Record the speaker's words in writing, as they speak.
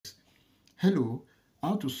Hello,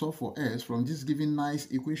 how to solve for s from this given nice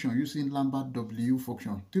equation using Lambert W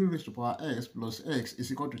function. 3 raised to power s plus x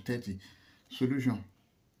is equal to 30. Solution.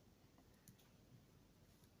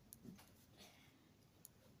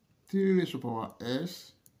 3 raised to power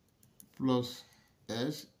s plus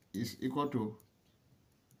s is equal to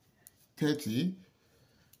 30.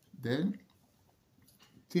 Then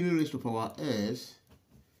 3 raised to power s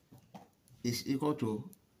is equal to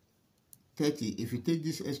 30. If you take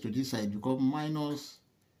this s to this side, it becomes minus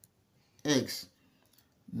x.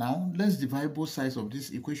 Now, let's divide both sides of this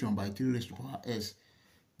equation by 3 raised to power s.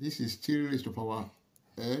 This is 3 raised to power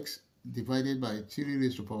x divided by 3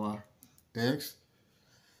 raised to power x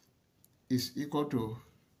is equal to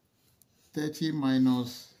 30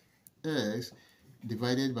 minus x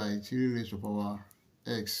divided by 3 raised to power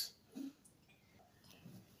x.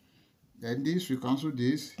 Then this, we cancel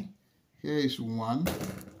this. Here is 1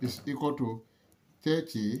 is equal to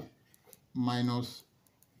 30 minus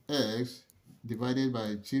x divided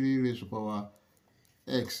by 3 raised to power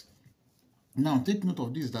x. Now take note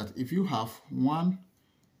of this, that if you have 1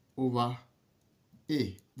 over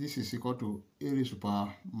a, this is equal to a raised to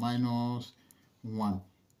power minus 1.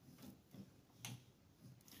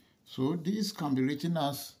 So this can be written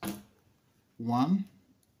as 1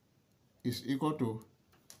 is equal to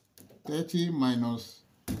 30 minus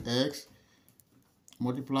x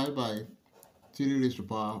multiplied by 3 raised to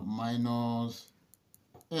power minus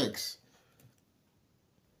x.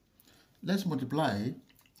 Let's multiply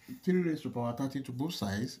 3 raised to power 30 to both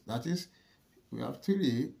sides. That is, we have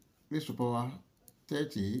 3 raised to power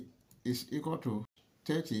 30 is equal to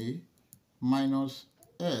 30 minus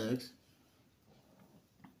x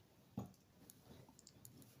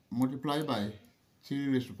multiplied by 3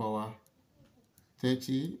 raised to power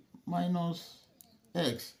 30 minus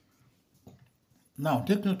x. Now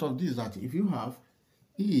take note of this, that if you have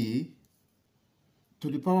e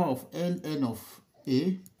to the power of ln of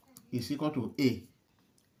a is equal to a,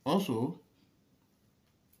 also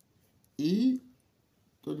e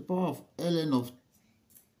to the power of ln of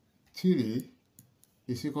 3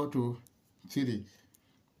 is equal to 3.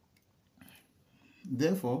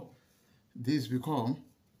 Therefore, this becomes,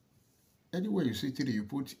 anywhere you see 3, you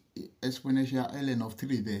put exponential ln of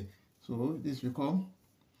 3 there. So this becomes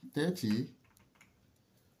 30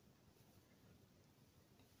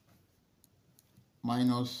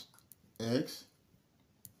 minus x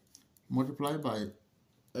multiplied by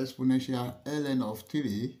exponential ln of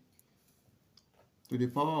 3 to the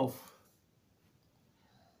power of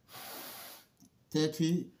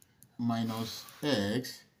 30 minus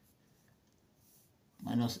x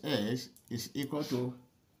is equal to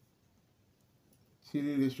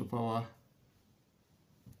 3 raised to power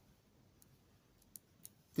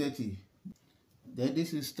 30. Then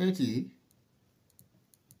this is 30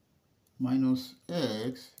 minus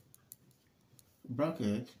x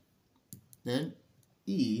bracket, then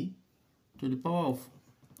e to the power of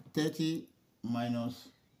 30 minus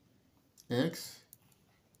x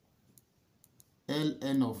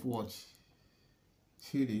ln of what?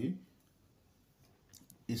 3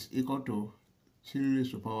 is equal to 3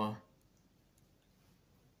 raised to power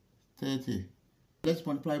 30. Let's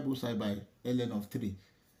multiply both sides by ln of 3.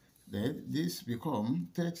 Then this becomes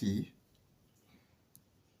 30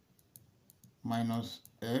 minus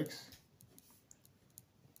x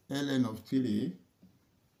ln of 3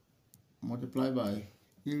 multiplied by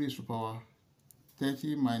e raised to power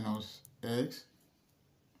 30 minus x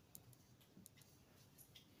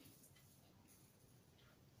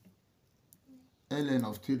ln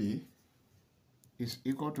of 3 is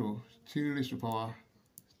equal to 3 raised to power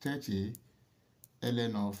 30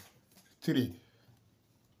 ln of 3.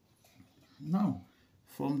 Now,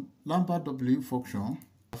 from Lambert W function,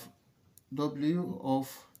 w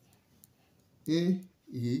of a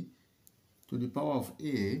e to the power of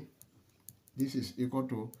a, this is equal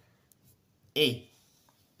to a.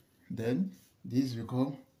 Then this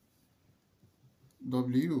becomes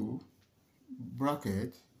w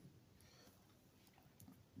bracket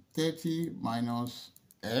 30 minus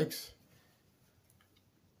x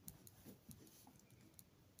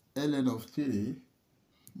ln of 3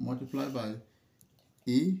 multiplied by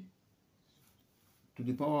e to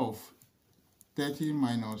the power of 30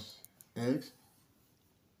 minus x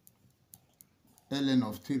ln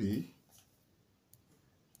of 3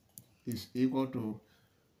 is equal to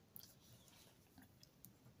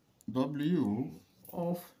w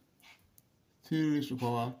of 3 raised to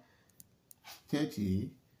power 30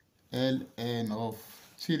 ln of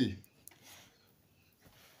 3.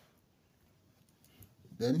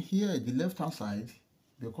 Then here the left hand side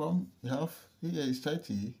become, we have here is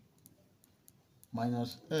 30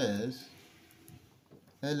 minus s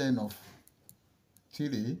ln of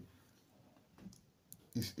 3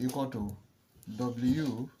 is equal to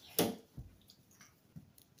W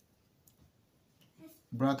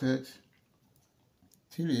bracket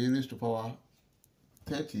 3 raised to power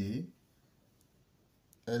 30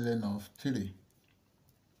 ln of 3.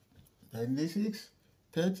 Then this is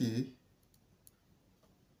 30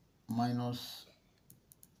 minus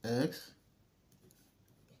x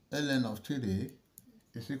ln of 3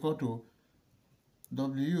 is equal to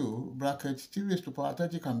W bracket 3 raised to power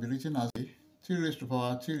 30 can be written as 3 raised to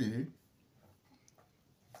power 3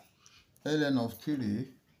 ln of 3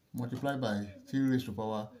 multiplied by 3 raised to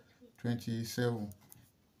power 27.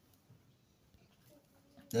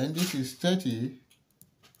 Then this is 30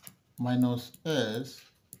 minus s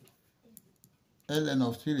ln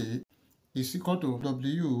of 3 is equal to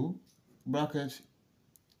W bracket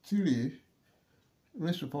 3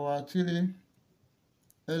 raised to power 3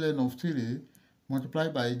 ln of 3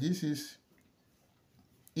 multiplied by this is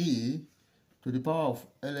e to the power of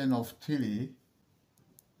ln of 3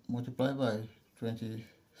 multiplied by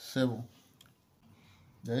 27.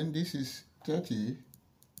 Then this is 30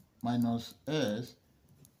 minus s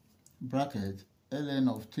bracket ln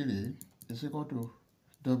of 3 is equal to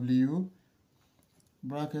W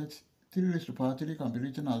bracket 3 raised to power 3 can be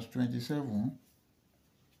written as 27.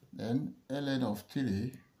 Then ln of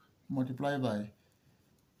 3 multiplied by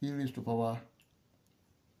e raised to power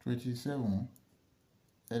 27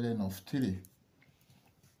 ln of 3.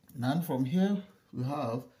 And from here we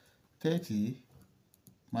have 30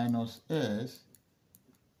 minus s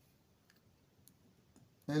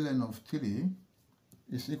ln of 3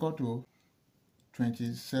 is equal to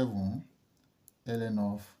 27 ln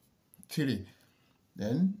of 3.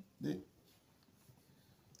 Then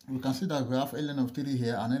we can see that we have ln of 3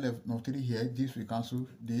 here and ln of 3 here. This we cancel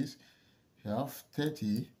this. We have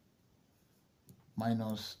 30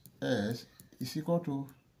 minus s is equal to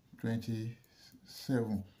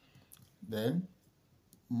 27. Then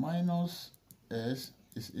minus s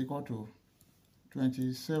is equal to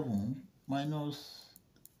 27 minus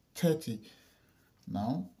 30.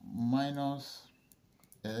 Now minus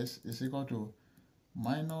s is equal to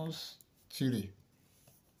minus 3.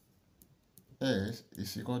 S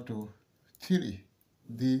is equal to 3.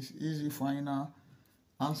 This is the final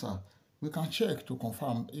answer. We can check to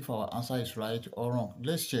confirm if our answer is right or wrong.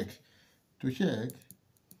 Let's check. To check,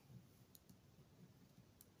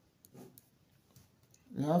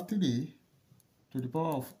 we have 3 to the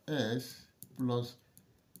power of s plus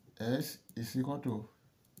s is equal to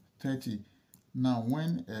 30. Now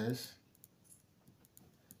when s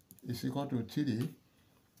is equal to 3,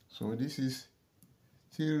 so this is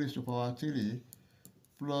 3 raised to power 3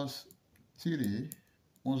 plus 3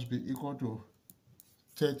 must be equal to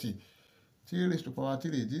 30. 3 raised to power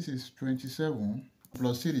 3, this is 27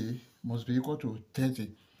 plus 3 must be equal to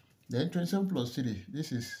 30. Then 27 plus 3,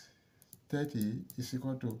 this is 30 is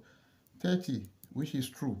equal to 30, which is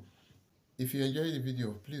true. If you enjoyed the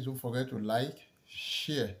video, please don't forget to like,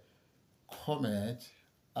 share, comment,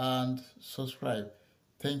 and subscribe.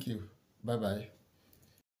 Thank you. Bye-bye.